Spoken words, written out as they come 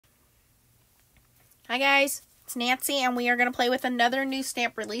Hi guys, it's Nancy and we are going to play with another new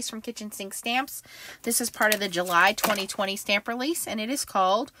stamp release from Kitchen Sink Stamps. This is part of the July 2020 stamp release and it is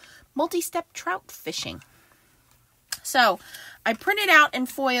called Multi-Step Trout Fishing. So I printed out and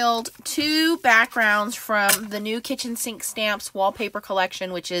foiled two backgrounds from the new Kitchen Sink Stamps wallpaper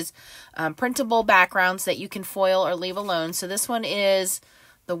collection, which is printable backgrounds that you can foil or leave alone. So this one is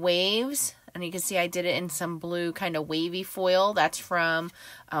the waves. And you can see I did it in some blue kind of wavy foil. That's from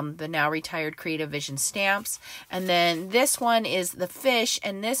the now retired Creative Vision Stamps. And then this one is the fish.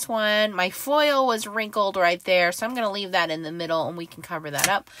 And this one, my foil was wrinkled right there. So I'm going to leave that in the middle and we can cover that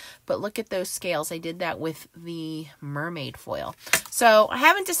up. But look at those scales. I did that with the mermaid foil. So I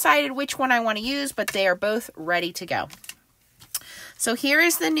haven't decided which one I want to use, but they are both ready to go. So here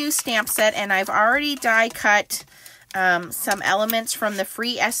is the new stamp set. And I've already die cut some elements from the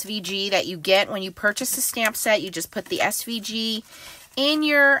free SVG that you get when you purchase the stamp set. You just put the SVG in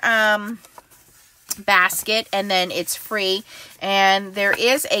your basket and then it's free. And there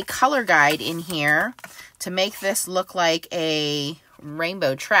is a color guide in here to make this look like a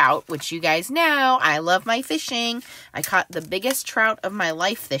rainbow trout, which you guys know I love my fishing. I caught the biggest trout of my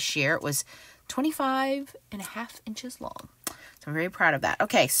life this year. It was 25.5 inches long. So I'm very proud of that.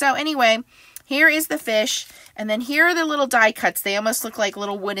 Okay, so anyway, here is the fish, and then here are the little die cuts. They almost look like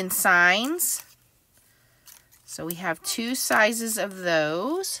little wooden signs. So we have two sizes of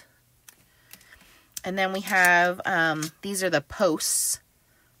those. And then we have, these are the posts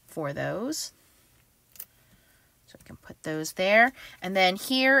for those. So we can put those there. And then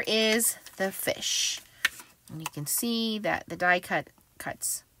here is the fish. And you can see that the die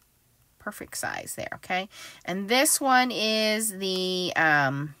cuts perfect size there, okay? And this one is the...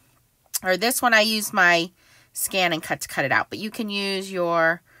 this one I used my scan and cut to cut it out. But you can use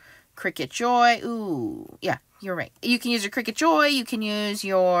your Cricut Joy. Ooh, yeah, you're right. You can use your Cricut Joy. You can use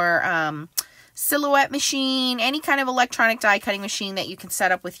your Silhouette machine. Any kind of electronic die cutting machine that you can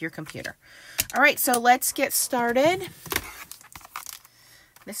set up with your computer. All right, so let's get started.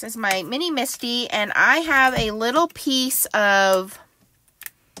 This is my mini Misty. And I have a little piece of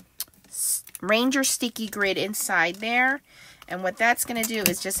Ranger Sticky Grid inside there. And what that's going to do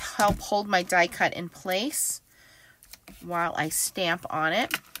is just help hold my die cut in place while I stamp on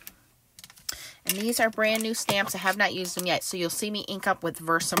it. And these are brand new stamps. I have not used them yet. So you'll see me ink up with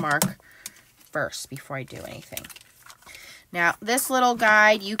Versamark first before I do anything. Now, this little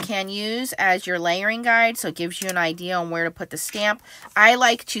guide you can use as your layering guide. So it gives you an idea on where to put the stamp. I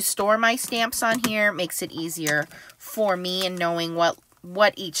like to store my stamps on here. It makes it easier for me in knowing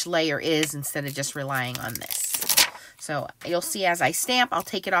what each layer is instead of just relying on this. So you'll see as I stamp, I'll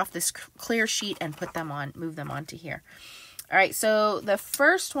take it off this clear sheet and put them on, move them onto here. All right, so the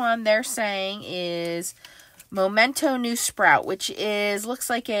first one they're saying is Memento New Sprout, which is, looks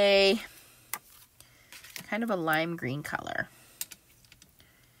like a kind of a lime green color.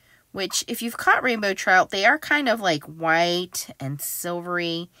 Which, if you've caught rainbow trout, they are kind of like white and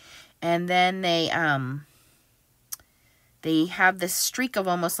silvery. And then they have this streak of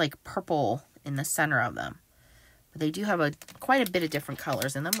almost like purple in the center of them. But they do have quite a bit of different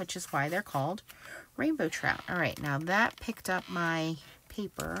colors in them, which is why they're called rainbow trout. All right, now that picked up my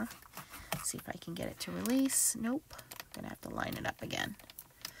paper. Let's see if I can get it to release. Nope, I'm going to have to line it up again.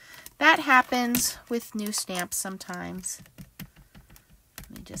 That happens with new stamps sometimes.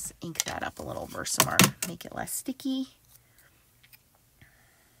 Let me just ink that up a little, Versamark, make it less sticky.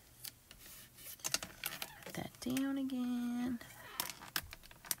 Put that down again.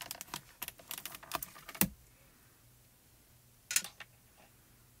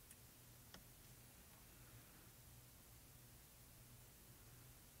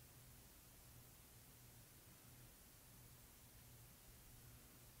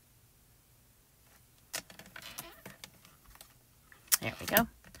 There we go. All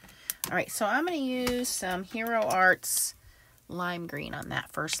right, so I'm going to use some Hero Arts lime green on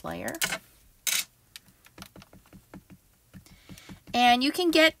that first layer. And you can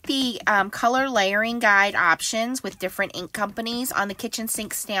get the color layering guide options with different ink companies on the Kitchen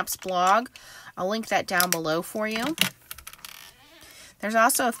Sink Stamps blog. I'll link that down below for you. There's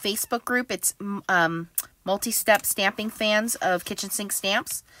also a Facebook group. It's multi-step stamping fans of Kitchen Sink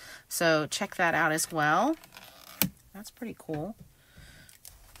Stamps. So check that out as well. That's pretty cool.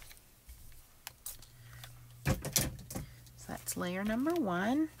 So that's layer number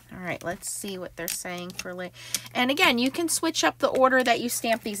one. All right, let's see what they're saying for layer. And again, you can switch up the order that you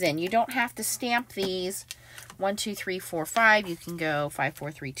stamp these in. You don't have to stamp these 1, 2, 3, 4, 5. You can go 5,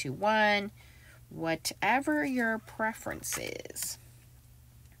 4, 3, 2, 1. Whatever your preference is.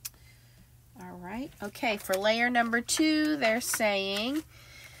 All right. Okay, for layer number 2, they're saying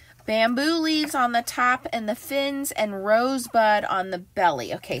bamboo leaves on the top and the fins, and rosebud on the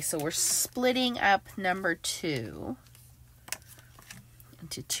belly. Okay, so we're splitting up number 2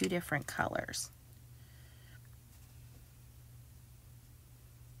 into 2 different colors.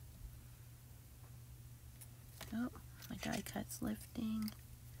 Oh, my die cut's lifting.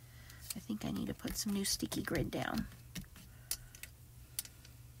 I think I need to put some new sticky grid down.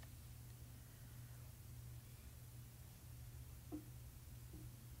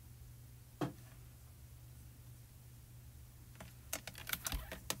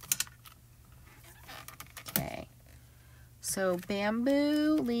 Okay, so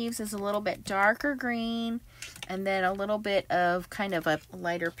bamboo leaves is a little bit darker green, and then a little bit of kind of a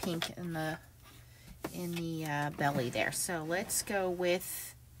lighter pink in the belly there. So let's go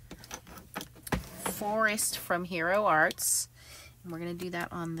with Forest from Hero Arts, and we're going to do that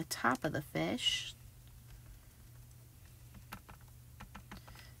on the top of the fish.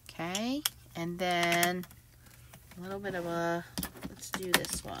 Okay, and then a little bit of let's do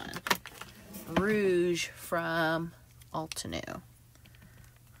this one, Rouge from Altenew.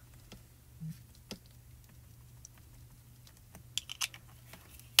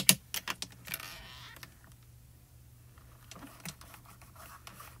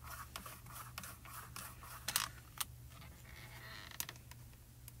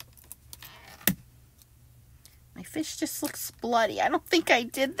 My fish just looks bloody. I don't think I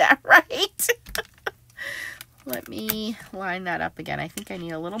did that right. Let me line that up again. I think I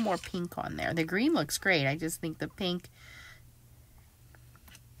need a little more pink on there. The green looks great. I just think the pink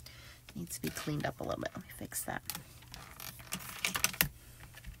needs to be cleaned up a little bit. Let me fix that.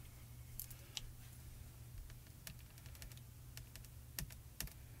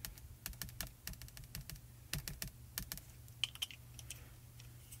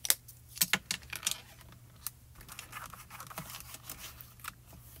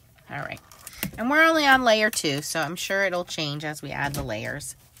 All right, and we're only on layer 2, so I'm sure it'll change as we add the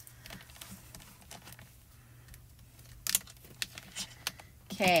layers.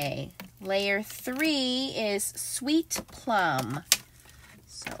 Okay, layer 3 is Sweet Plum.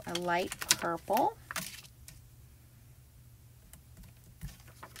 So a light purple.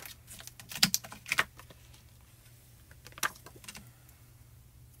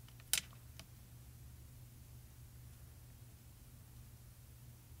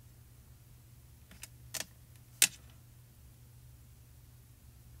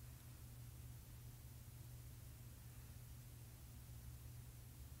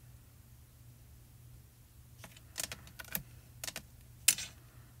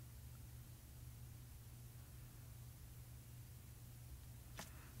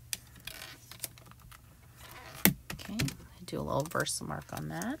 Do a little Versamark on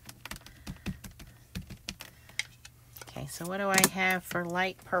that. Okay, so what do I have for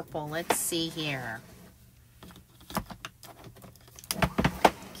light purple? Let's see here. Okay.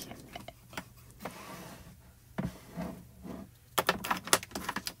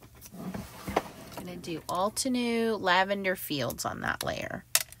 I'm going to do Altenew Lavender Fields on that layer.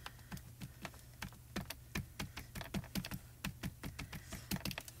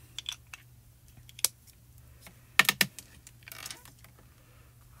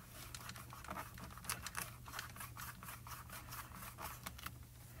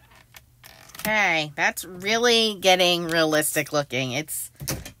 Okay, that's really getting realistic looking. It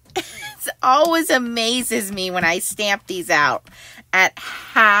always amazes me when I stamp these out at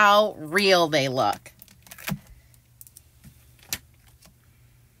how real they look.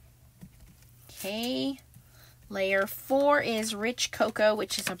 Okay, layer 4 is Rich Cocoa,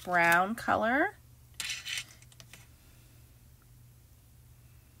 which is a brown color.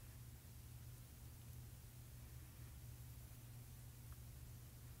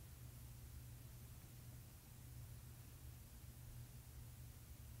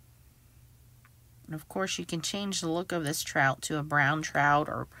 And of course, you can change the look of this trout to a brown trout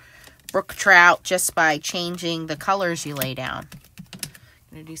or brook trout just by changing the colors you lay down.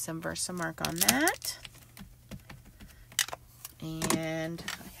 I'm going to do some Versamark on that. And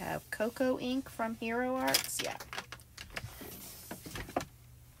I have Cocoa ink from Hero Arts. Yeah.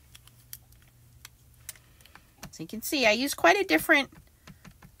 So you can see I use quite a different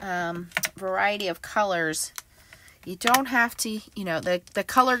variety of colors. You don't have to, you know, the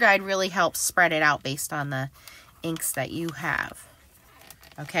color guide really helps spread it out based on the inks that you have.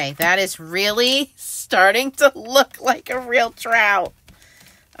 Okay, that is really starting to look like a real trout.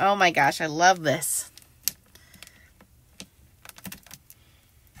 Oh my gosh, I love this.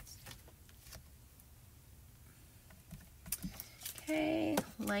 Okay,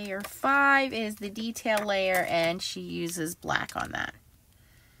 layer 5 is the detail layer, and she uses black on that.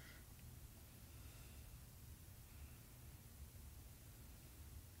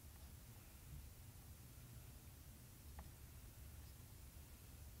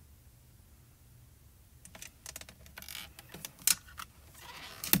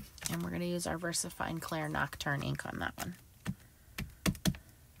 And we're going to use our VersaFine Clair Nocturne ink on that one.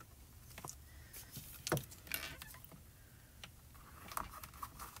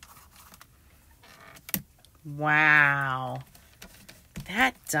 Wow.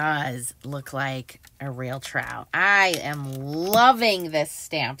 That does look like a real trout. I am loving this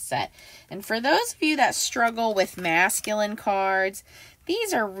stamp set. And for those of you that struggle with masculine cards,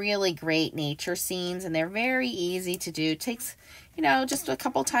 these are really great nature scenes, and they're very easy to do. It takes, you know, just a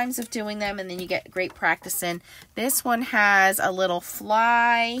couple times of doing them, and then you get great practice in. This one has a little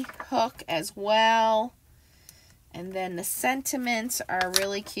fly hook as well. And then the sentiments are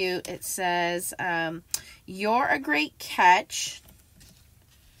really cute. It says, you're a great catch,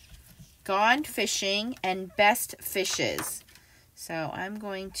 gone fishing, and best fishes. So I'm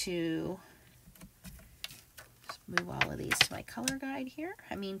going to move all of these to my color guide here.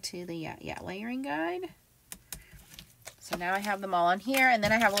 I mean to the layering guide. So now I have them all on here, and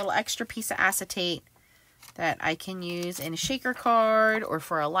then I have a little extra piece of acetate that I can use in a shaker card or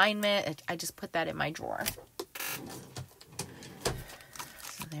for alignment. I just put that in my drawer.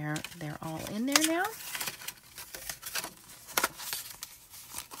 So they're all in there now.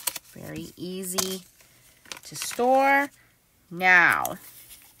 Very easy to store. Now,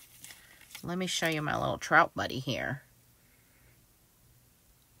 let me show you my little trout buddy here.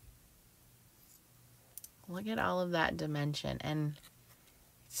 Look at all of that dimension, and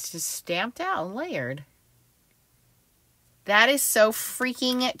it's just stamped out and layered. That is so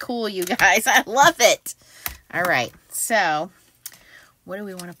freaking cool, you guys. I love it. All right, so what do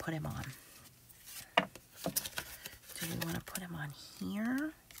we want to put him on? Do we want to put him on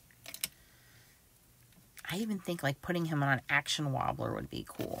here? I even think like putting him on an action wobbler would be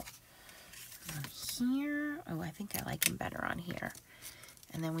cool. On here. Oh, I think I like him better on here.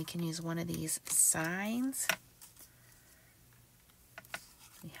 And then we can use one of these signs.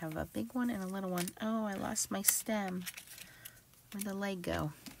 We have a big one and a little one. Oh, I lost my stem. Where'd the leg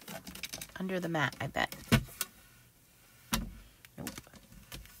go? Under the mat, I bet. Nope.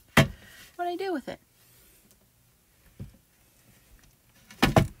 What'd I do with it?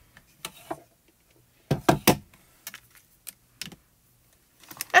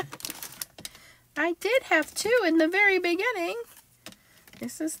 I did have two in the very beginning.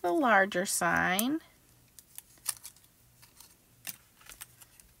 This is the larger sign.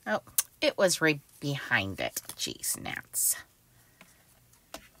 Oh, it was right behind it. Jeez, gnats.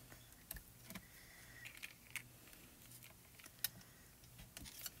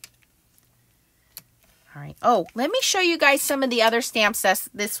 All right. Oh, let me show you guys some of the other stamps that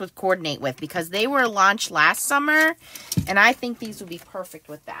this would coordinate with, because they were launched last summer, and I think these would be perfect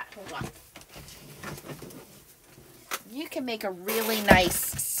with that. Hold on. You can make a really nice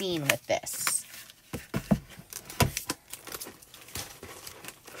scene with this.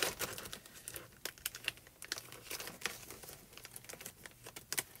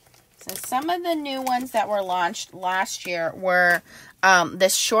 So some of the new ones that were launched last year were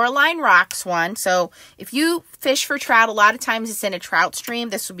this Shoreline Rocks one. So if you fish for trout, a lot of times it's in a trout stream.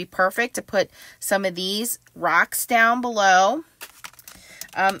 This would be perfect to put some of these rocks down below.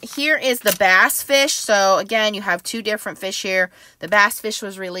 Here is the bass fish. So again, you have two different fish here. The bass fish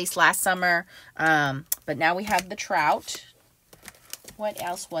was released last summer, but now we have the trout. What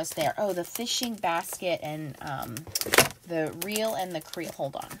else was there? Oh, the fishing basket and the reel and the creel.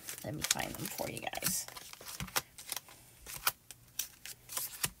 Hold on. Let me find them for you guys.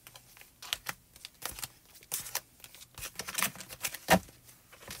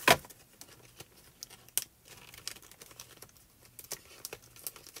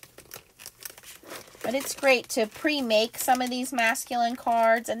 But it's great to pre-make some of these masculine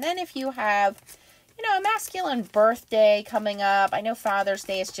cards. And then if you have, you know, a masculine birthday coming up. I know Father's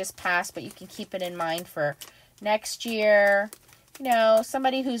Day has just passed, but you can keep it in mind for next year. You know,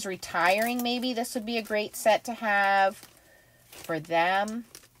 somebody who's retiring, maybe this would be a great set to have for them.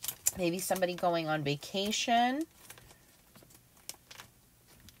 Maybe somebody going on vacation.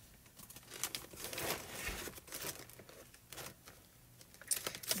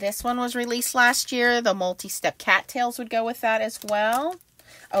 This one was released last year. The multi-step cattails would go with that as well.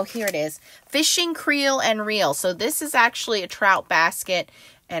 Oh, here it is. Fishing creel and reel. So this is actually a trout basket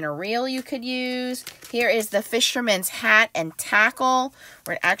and a reel you could use. Here is the fisherman's hat and tackle,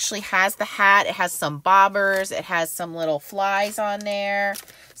 where it actually has the hat. It has some bobbers. It has some little flies on there.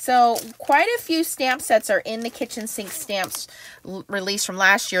 So quite a few stamp sets are in the kitchen sink stamps released from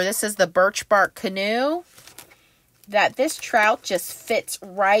last year. This is the birch bark canoe. That this trout just fits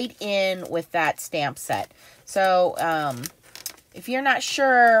right in with that stamp set. So if you're not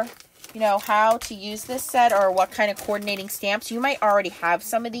sure you know, how to use this set or what kind of coordinating stamps. You might already have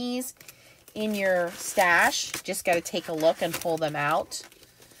some of these in your stash. Just got to take a look and pull them out.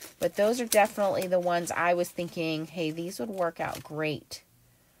 But those are definitely the ones I was thinking, hey, these would work out great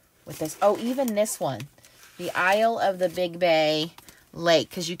with this. Oh, even this one, the Isle of the Big Bay Lake,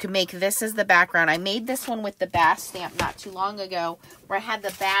 because you can make this as the background. I made this one with the bass stamp not too long ago, where I had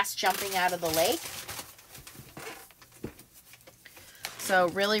the bass jumping out of the lake. So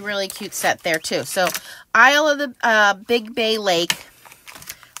really, really cute set there too. So Isle of the Big Bay Lake,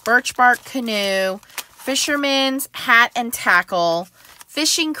 birch bark canoe, fisherman's hat and tackle,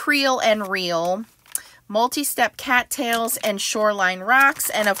 fishing creel and reel, multi-step cattails and shoreline rocks,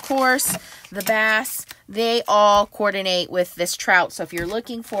 and of course the bass. They all coordinate with this trout. So if you're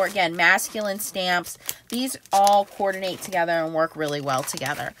looking for, again, masculine stamps, these all coordinate together and work really well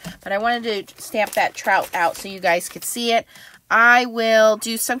together. But I wanted to stamp that trout out so you guys could see it. I will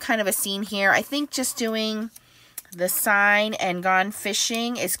do some kind of a scene here. I think just doing the sign and gone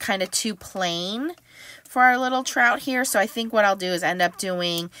fishing is kind of too plain for our little trout here. So I think what I'll do is end up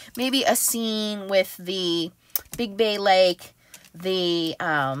doing maybe a scene with the Big Bay Lake, the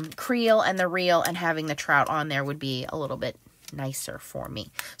creel and the reel, and having the trout on there would be a little bit nicer for me.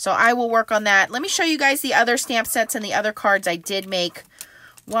 So I will work on that. Let me show you guys the other stamp sets and the other cards I did make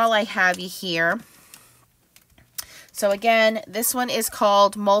while I have you here. So again, this one is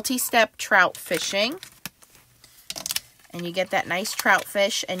called Multi-Step Trout Fishing. And you get that nice trout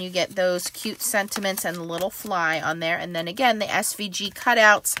fish, and you get those cute sentiments and the little fly on there. And then again, the SVG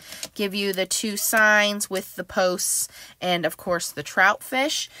cutouts give you the two signs with the posts and, of course, the trout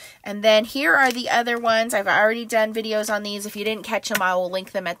fish. And then here are the other ones. I've already done videos on these. If you didn't catch them, I will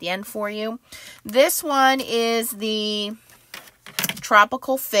link them at the end for you. This one is the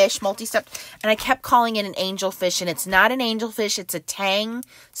tropical fish multi-step, and I kept calling it an angelfish, and it's not an angelfish. It's a tang,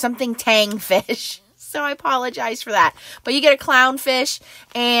 something tang fish. So I apologize for that. But you get a clownfish,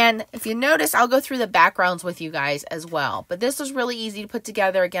 and if you notice, I'll go through the backgrounds with you guys as well. But this was really easy to put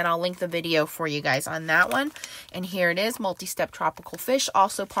together. Again, I'll link the video for you guys on that one. And here it is, Multi-Step Tropical Fish,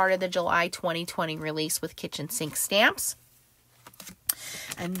 also part of the July 2020 release with kitchen sink stamps.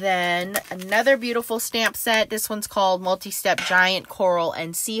 And then another beautiful stamp set. This one's called Multi-Step Giant Coral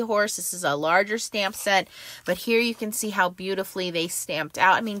and Seahorse. This is a larger stamp set, but here you can see how beautifully they stamped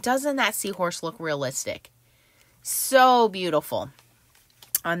out. I mean, doesn't that seahorse look realistic? So beautiful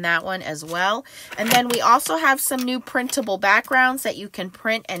on that one as well. And then we also have some new printable backgrounds that you can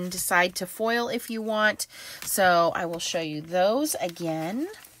print and decide to foil if you want. So I will show you those again.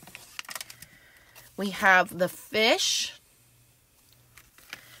 We have the fish.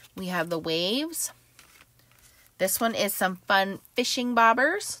 We have the waves. This one is some fun fishing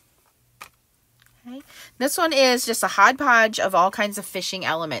bobbers. Okay. This one is just a hodgepodge of all kinds of fishing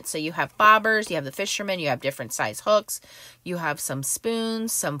elements. So you have bobbers, you have the fishermen, you have different size hooks, you have some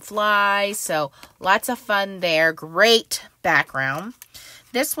spoons, some flies. So lots of fun there. Great background.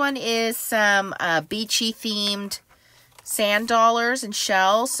 This one is some beachy themed sand dollars and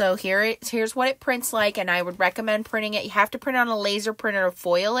shells. So here's what it prints like, and I would recommend printing it. You have to print it on a laser printer to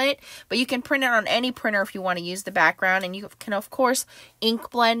foil it, but you can print it on any printer if you want to use the background, and you can of course ink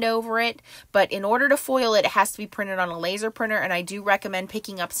blend over it, but in order to foil it, it has to be printed on a laser printer, and I do recommend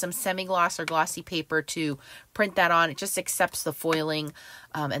picking up some semi-gloss or glossy paper to print that on. It just accepts the foiling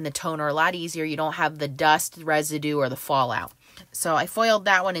and the toner a lot easier. You don't have the dust residue or the fallout. So I foiled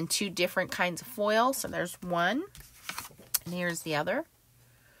that one in two different kinds of foil. So there's one. And here's the other.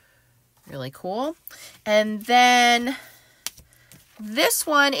 Really cool. And then this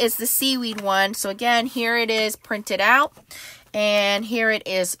one is the seaweed one. So again, here it is printed out. And here it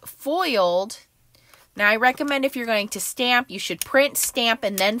is foiled. Now, I recommend if you're going to stamp, you should print, stamp,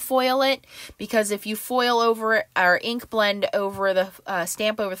 and then foil it. Because if you foil over it, or ink blend over the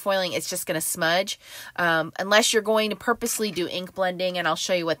stamp over the foiling, it's just going to smudge. Unless you're going to purposely do ink blending, and I'll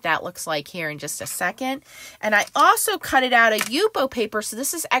show you what that looks like here in just a second. And I also cut it out of Yupo paper. So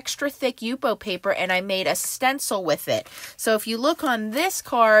this is extra thick Yupo paper, and I made a stencil with it. So if you look on this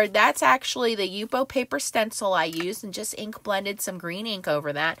card, that's actually the Yupo paper stencil I used, and just ink blended some green ink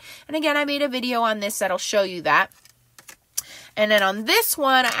over that. And again, I made a video on this that'll show you that. And then on this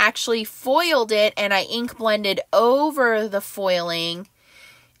one, I actually foiled it, and I ink blended over the foiling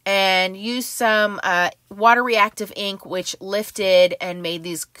and used some water reactive ink, which lifted and made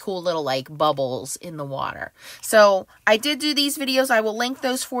these cool little like bubbles in the water. So I did do these videos. I will link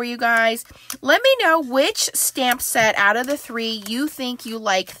those for you guys. Let me know which stamp set out of the three you think you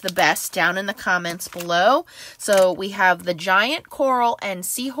like the best down in the comments below. So we have the Giant Coral and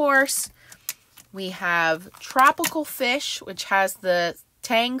Seahorse. We have Tropical Fish, which has the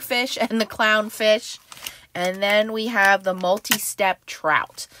tang fish and the clownfish. And then we have the multi-step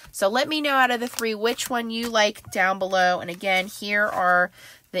trout. So let me know out of the three which one you like down below. And again, here are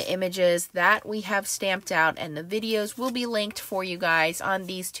the images that we have stamped out, and the videos will be linked for you guys on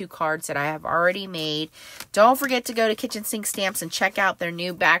these 2 cards that I have already made. Don't forget to go to Kitchen Sink Stamps and check out their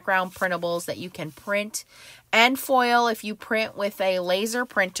new background printables that you can print and foil if you print with a laser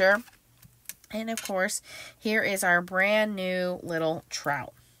printer. And of course, here is our brand new little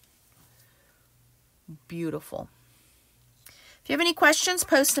trout. Beautiful. If you have any questions,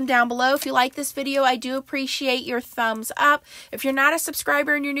 post them down below. If you like this video, I do appreciate your thumbs up. If you're not a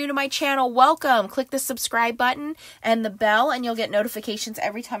subscriber and you're new to my channel, welcome. Click the subscribe button and the bell, and you'll get notifications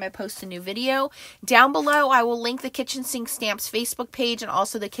every time I post a new video. Down below, I will link the Kitchen Sink Stamps Facebook page and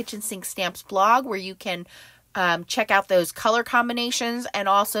also the Kitchen Sink Stamps blog, where you can check out those color combinations, and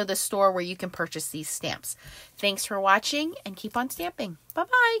also the store where you can purchase these stamps. Thanks for watching, and keep on stamping.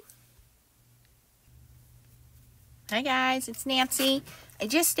 Bye-bye. Hi guys, it's Nancy. I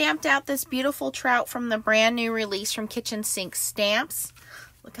just stamped out this beautiful trout from the brand new release from Kitchen Sink Stamps.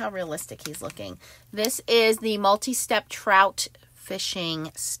 Look how realistic he's looking. This is the multi-step trout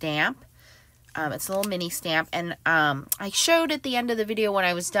fishing stamp. It's a little mini stamp, and I showed at the end of the video when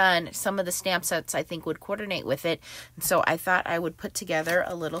I was done some of the stamp sets I think would coordinate with it. And so I thought I would put together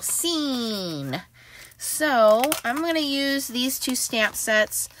a little scene. So I'm going to use these 2 stamp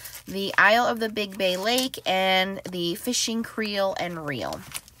sets, the Isle of the Big Bay Lake and the Fishing Creel and Reel.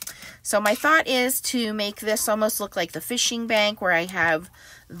 So my thought is to make this almost look like the fishing bank, where I have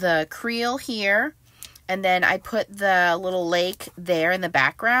the creel here, and then I put the little lake there in the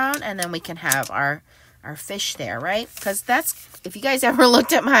background, and then we can have our fish there, right? Because that's, if you guys ever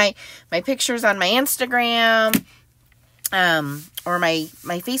looked at my pictures on my Instagram, or my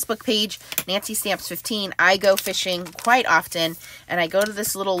Facebook page, Nancy Stamps 15, I go fishing quite often, and I go to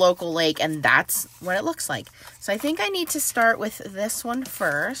this little local lake, and that's what it looks like. So I think I need to start with this one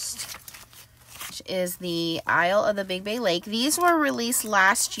first, which is the Isle of the Big Bay Lake. These were released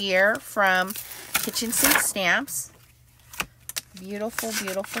last year from Kitchen Sink Stamps. Beautiful,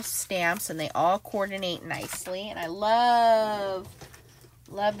 beautiful stamps, and they all coordinate nicely, and I love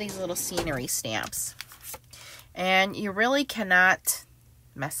these little scenery stamps. And you really cannot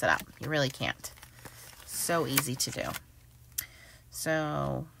mess it up. You really can't. So easy to do.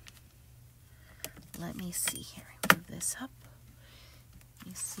 So, let me see here. Move this up. Let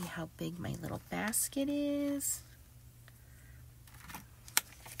me see how big my little basket is.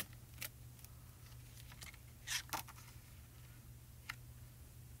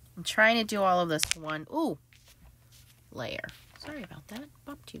 I'm trying to do all of this one, layer. Sorry about that.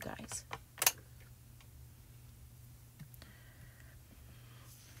 Bumped you guys.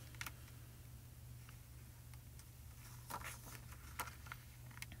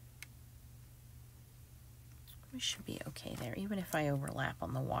 We should be okay there, even if I overlap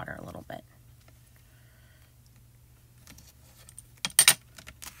on the water a little bit.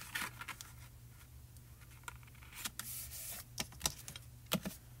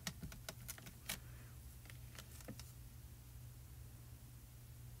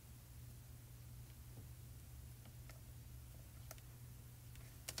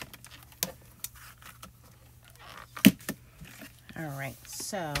 All right,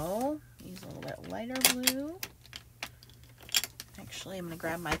 so use a little bit lighter blue. Actually, I'm going to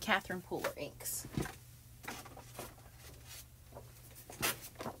grab my Catherine Pooler inks.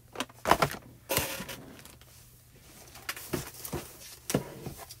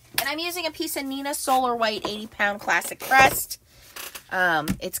 And I'm using a piece of Nina Solar White 80-pound classic crest.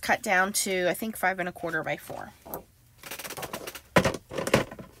 It's cut down to, I think, 5 1/4 by 4.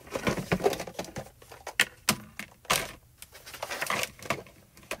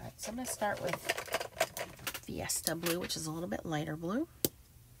 Alright, so I'm going to start with Fiesta blue, which is a little bit lighter blue.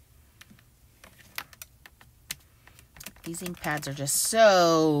 These ink pads are just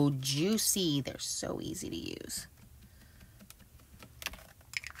so juicy. They're so easy to use.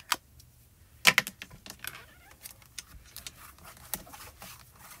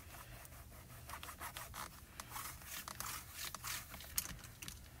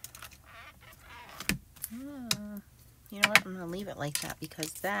 You know what? I'm going to leave it like that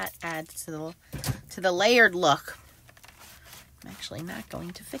because that adds to the layered look. I'm actually not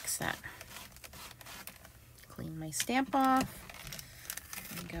going to fix that. Clean my stamp off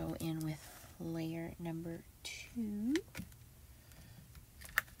and go in with layer number 2.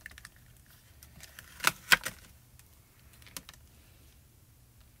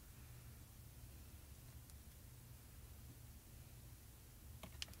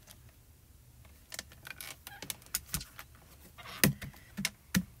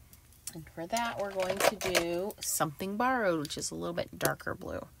 for that, we're going to do Something Borrowed, which is a little bit darker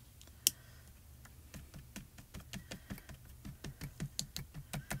blue.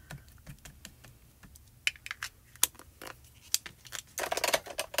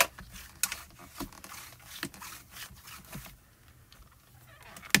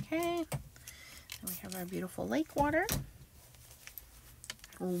 Okay, then we have our beautiful lake water,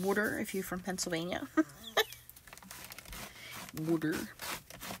 or water if you're from Pennsylvania. Water.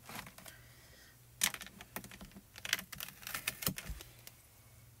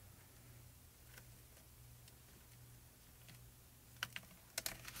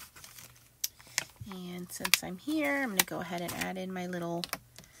 And since I'm here, I'm going to go ahead and add in my little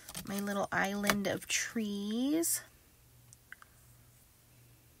island of trees.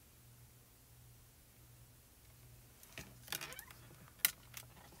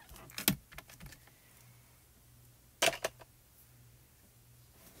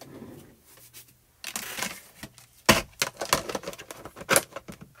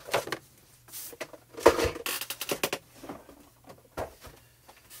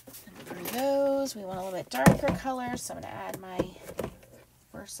 We want a little bit darker color, so I'm going to add my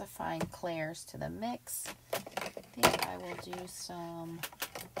VersaFine Clairs to the mix. I think I will do some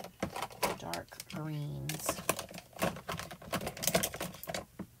dark greens.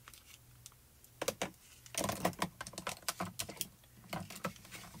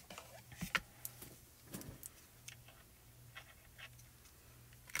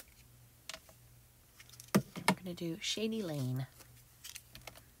 I'm going to do Shady Lane.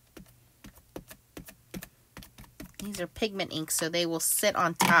 These are pigment inks, so they will sit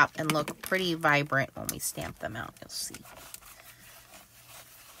on top and look pretty vibrant when we stamp them out. You'll see.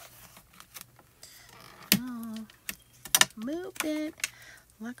 Oh, moved it.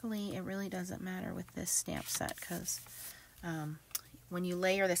 Luckily, it really doesn't matter with this stamp set because when you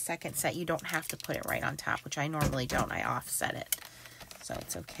layer the second set, you don't have to put it right on top, which I normally don't. I offset it, so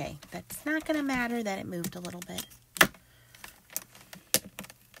it's okay. That's not going to matter that it moved a little bit.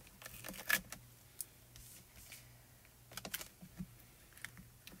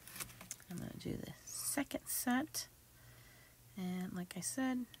 Do the second set, and like I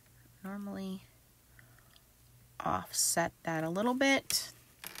said, normally offset that a little bit.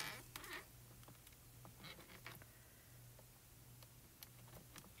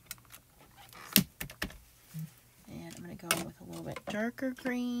 And I'm going to go with a little bit darker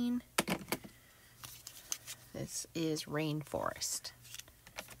green. This is Rainforest.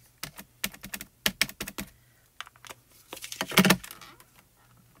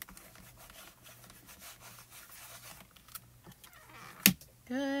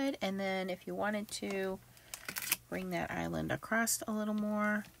 Good, and then if you wanted to bring that island across a little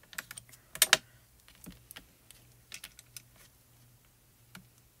more,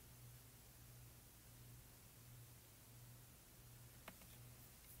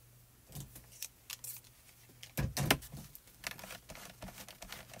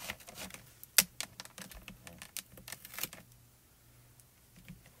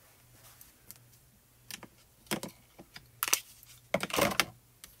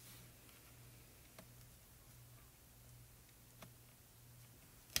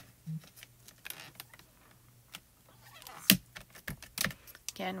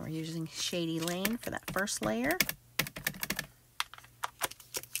 again, we're using Shady Lane for that first layer.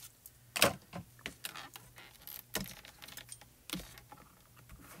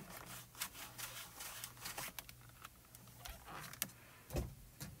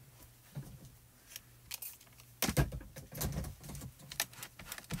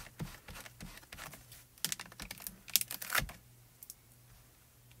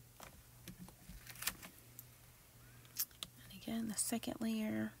 Again, the second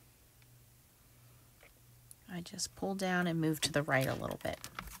layer, I just pull down and move to the right a little bit.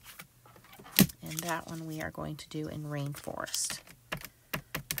 And that one we are going to do in Rainforest.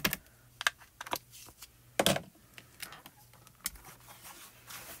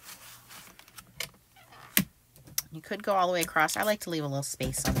 You could go all the way across. I like to leave a little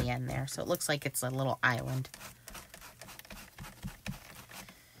space on the end there, so it looks like it's a little island.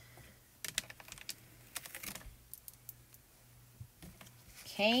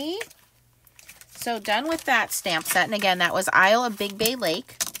 Okay, so done with that stamp set. And again, that was Isle of Big Bay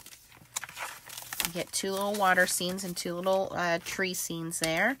Lake. You get two little water scenes and two little tree scenes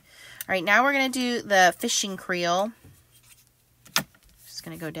there. All right, now we're going to do the Fishing Creel. Just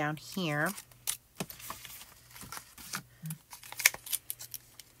going to go down here.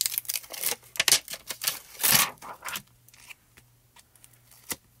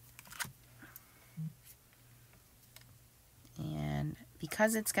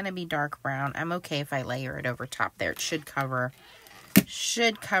 because it's going to be dark brown, I'm okay if I layer it over top there. It should cover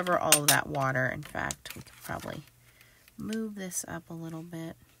all of that water. In fact, we could probably move this up a little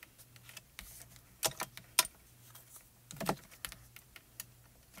bit.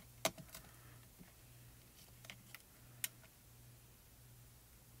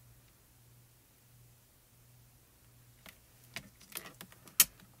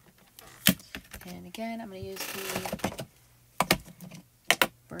 And again, I'm going to use the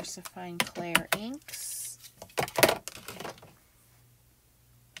VersaFine Clair inks.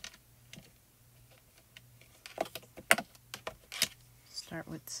 Start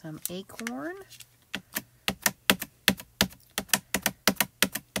with some acorn.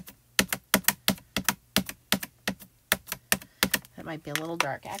 That might be a little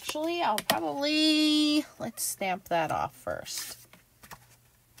dark. Actually, let's stamp that off first.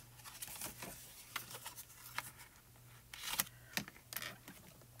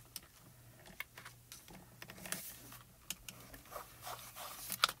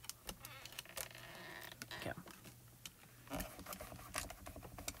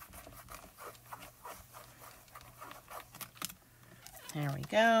 There we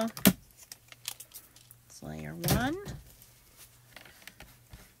go. It's layer 1.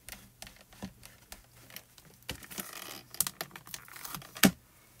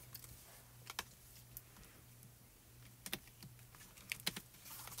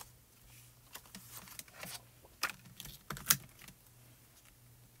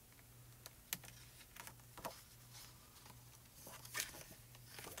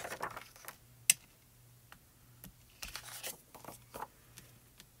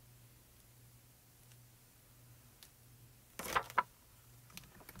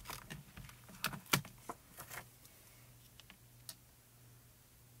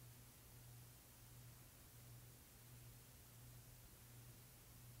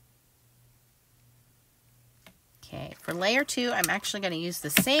 Okay, for layer 2, I'm actually going to use the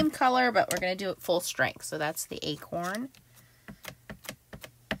same color, but we're going to do it full strength. So that's the acorn.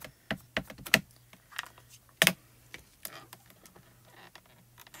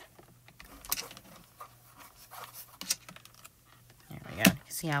 There we go.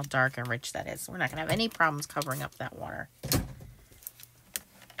 See how dark and rich that is. We're not going to have any problems covering up that water.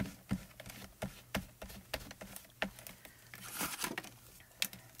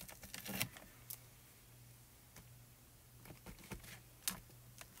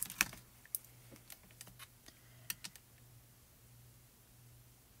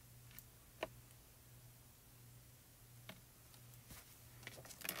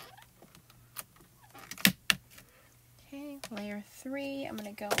 Layer 3, I'm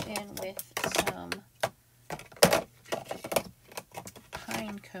going to go in with some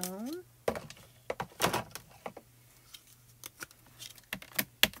pine cone.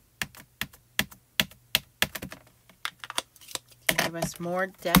 Give us more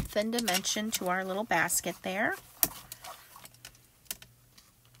depth and dimension to our little basket there.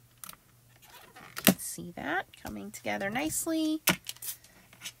 You can see that coming together nicely.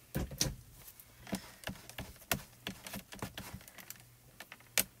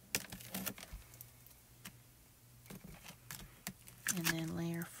 And then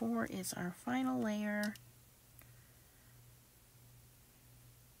layer 4 is our final layer.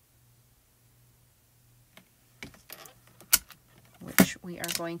 Which we are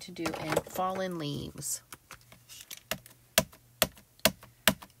going to do in fallen leaves.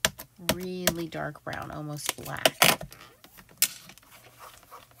 Really dark brown, almost black.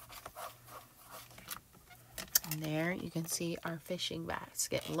 And there you can see our fishing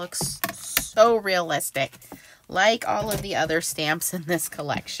basket. Looks so realistic, like all of the other stamps in this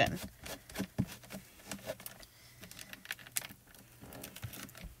collection.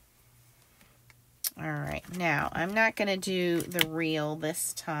 All right, now I'm not going to do the reel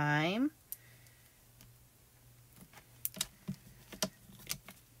this time.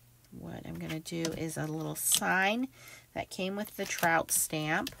 What I'm going to do is a little sign that came with the Trout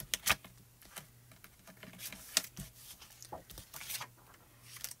stamp.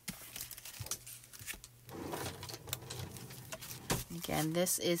 Again,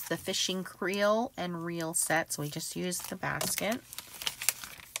 this is the fishing creel and reel set, so we just used the basket.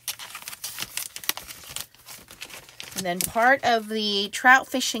 And then part of the trout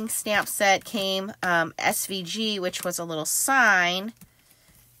fishing stamp set came SVG, which was a little sign.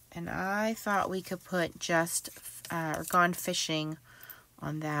 And I thought we could put just gone fishing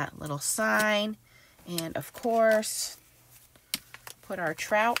on that little sign. And of course, put our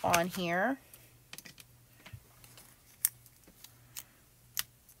trout on here.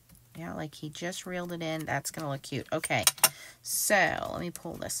 Yeah, like he just reeled it in. That's going to look cute. Okay, So let me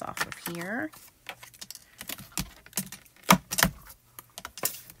pull this off of here.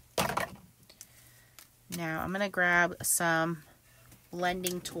 Now I'm going to grab some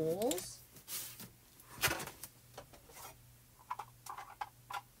blending tools.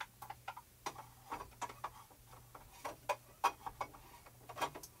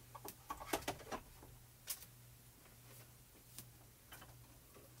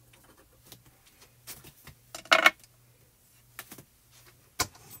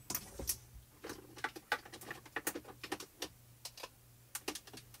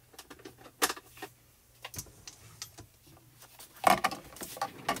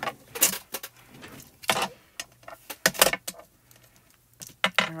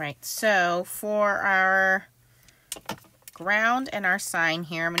 Alright, so for our ground and our sign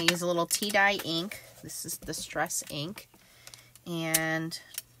here, I'm going to use a little tea dye ink. This is the Stress ink. And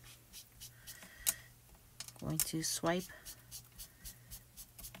I'm going to swipe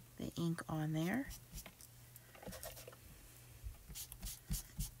the ink on there.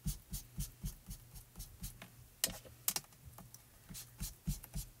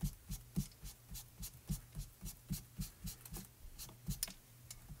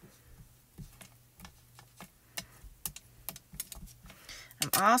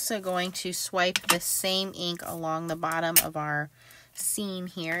 I'm also going to swipe the same ink along the bottom of our scene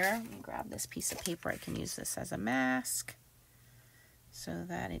here. Let me grab this piece of paper. I can use this as a mask so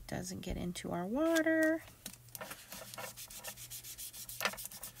that it doesn't get into our water.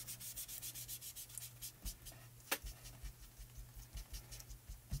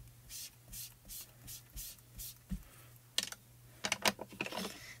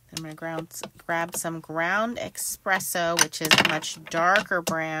 I'm going to grab some ground espresso, which is a much darker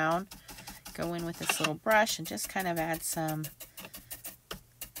brown. Go in with this little brush and just kind of add some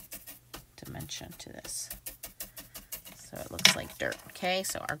dimension to this so it looks like dirt. Okay,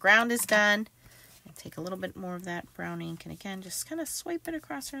 so our ground is done. I'll take a little bit more of that brown ink and again just kind of swipe it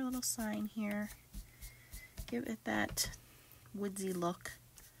across our little sign here. Give it that woodsy look.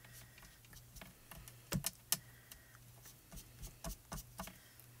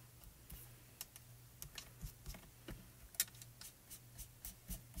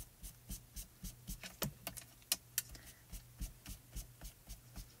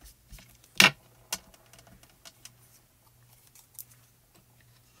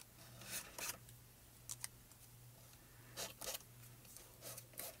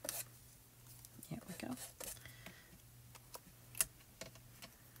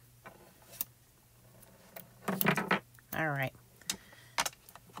 All right.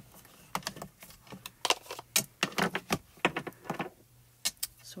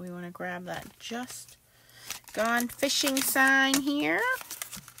 So we want to grab that just gone fishing sign here.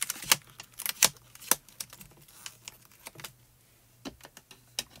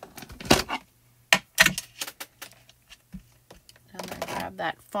 I'm going to grab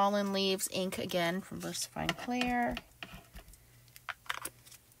that Fallen Leaves ink again from VersaFine Clear.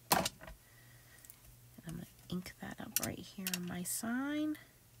 Ink that up right here on my sign.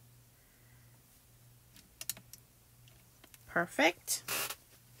 Perfect.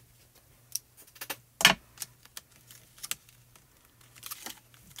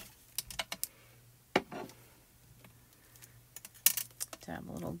 Dab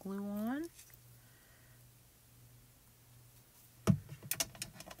a little glue on.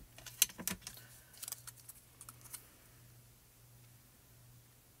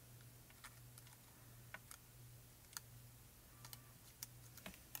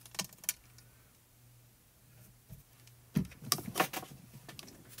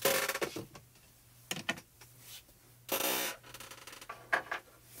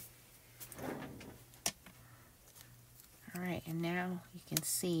 Alright, and now you can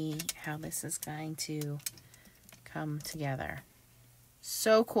see how this is going to come together.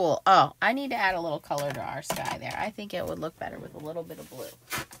 So cool. Oh, I need to add a little color to our sky there. I think it would look better with a little bit of blue.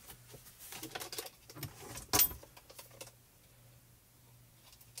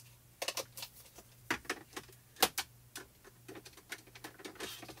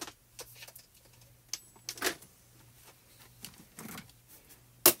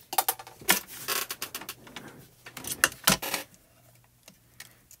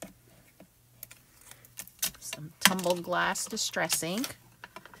 Some tumbled glass distress ink.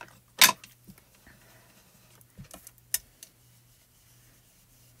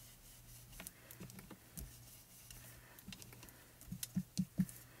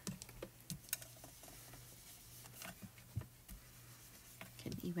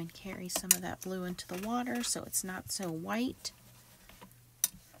 Could even carry some of that blue into the water so it's not so white.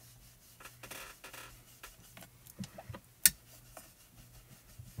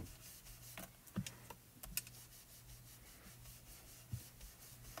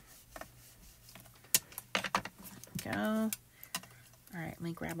 go. All right, let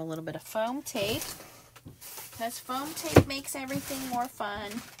me grab a little bit of foam tape, because foam tape makes everything more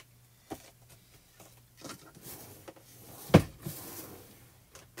fun.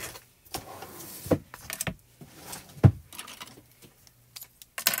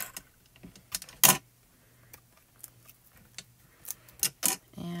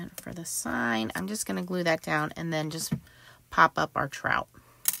 And for the sign, I'm just going to glue that down and then just pop up our trout.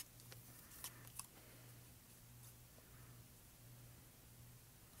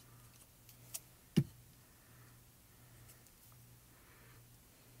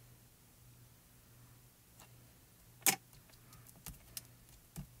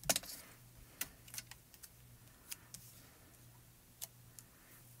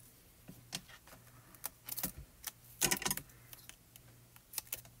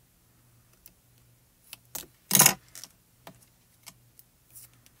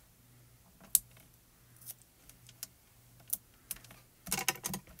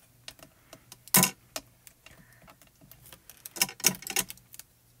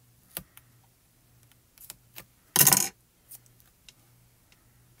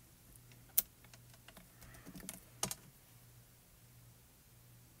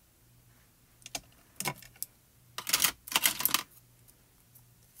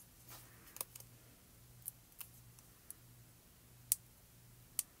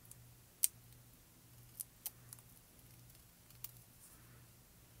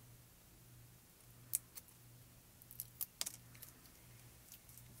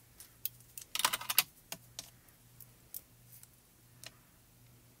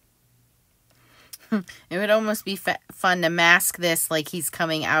 It would almost be fun to mask this like he's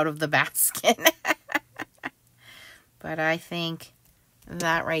coming out of the basket. But I think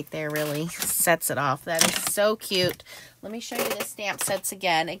that right there really sets it off. That is so cute. Let me show you the stamp sets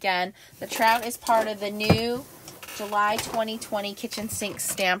again. Again, the trout is part of the new July 2020 kitchen sink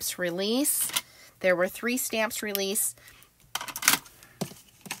stamps release. There were 3 stamps released.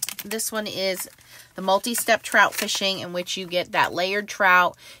 This one is the multi-step trout fishing, in which you get that layered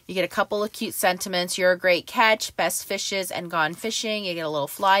trout. You get a couple of cute sentiments. You're a great catch, best fishes, and gone fishing. You get a little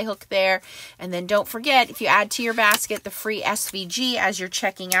fly hook there. And then don't forget, if you add to your basket the free SVG as you're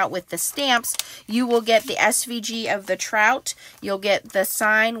checking out with the stamps, you will get the SVG of the trout. You'll get the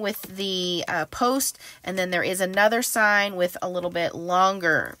sign with the post, and then there is another sign with a little bit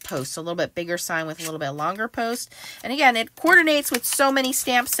longer post, a little bit bigger sign with a little bit longer post. And again, it coordinates with so many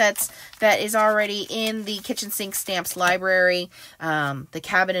stamp sets that is already in the kitchen sink stamps library, the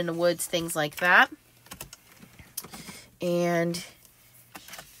cabin in the woods, things like that. And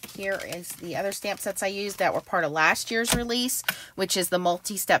here is the other stamp sets I used that were part of last year's release, which is the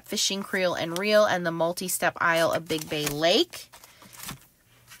multi-step fishing creel and reel and the multi-step Isle of Big Bay Lake.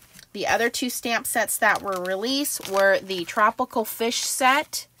 The other 2 stamp sets that were released were the tropical fish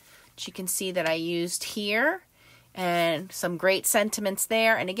set, which you can see that I used here. And some great sentiments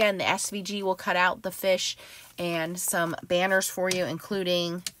there. And again, the SVG will cut out the fish, and some banners for you,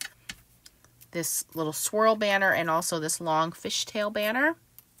 including this little swirl banner and also this long fishtail banner.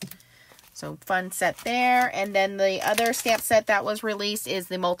 So fun set there. And then the other stamp set that was released is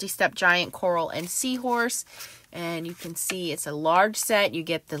the multi-step giant coral and seahorse. And you can see it's a large set. You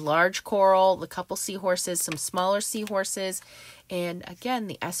get the large coral, the couple seahorses, some smaller seahorses, and again,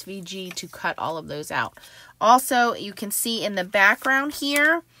 the SVG to cut all of those out. Also, you can see in the background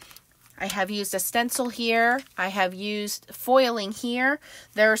here, I have used a stencil here. I have used foiling here.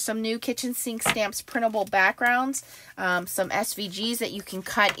 There are some new kitchen sink stamps printable backgrounds, some SVGs that you can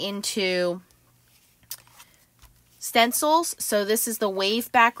cut into stencils. So this is the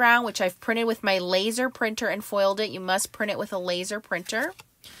wave background, which I've printed with my laser printer and foiled it. You must print it with a laser printer.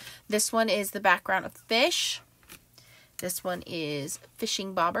 This one is the background of fish. This one is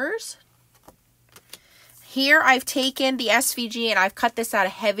fishing bobbers. Here I've taken the SVG and I've cut this out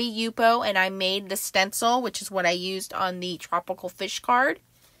of heavy Yupo, and I made the stencil, which is what I used on the tropical fish card.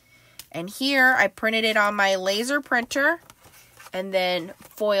 And here I printed it on my laser printer and then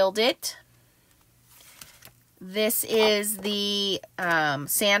foiled it. This is the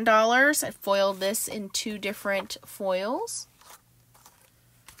sand dollars. I foiled this in 2 different foils.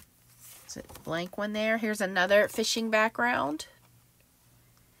 It's a blank one there. Here's another fishing background.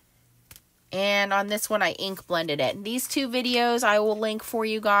 And on this one, I ink blended it. And these 2 videos I will link for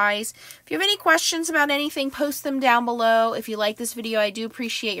you guys. If you have any questions about anything, post them down below. If you like this video, I do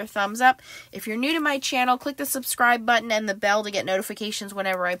appreciate your thumbs up. If you're new to my channel, click the subscribe button and the bell to get notifications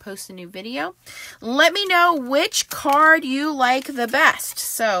whenever I post a new video. Let me know which card you like the best.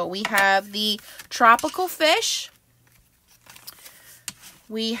 So we have the tropical fish.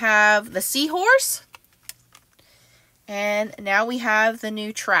 We have the seahorse. And now we have the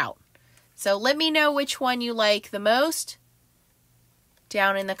new Trout. So let me know which one you like the most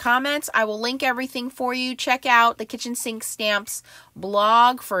down in the comments. I will link everything for you. Check out the Kitchen Sink Stamps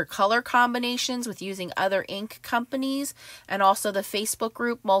blog for color combinations with using other ink companies, and also the Facebook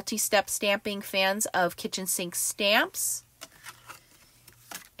group Multi-Step Stamping Fans of Kitchen Sink Stamps.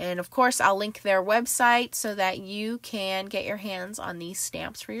 And of course, I'll link their website so that you can get your hands on these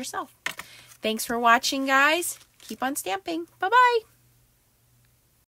stamps for yourself. Thanks for watching, guys. Keep on stamping. Bye-bye.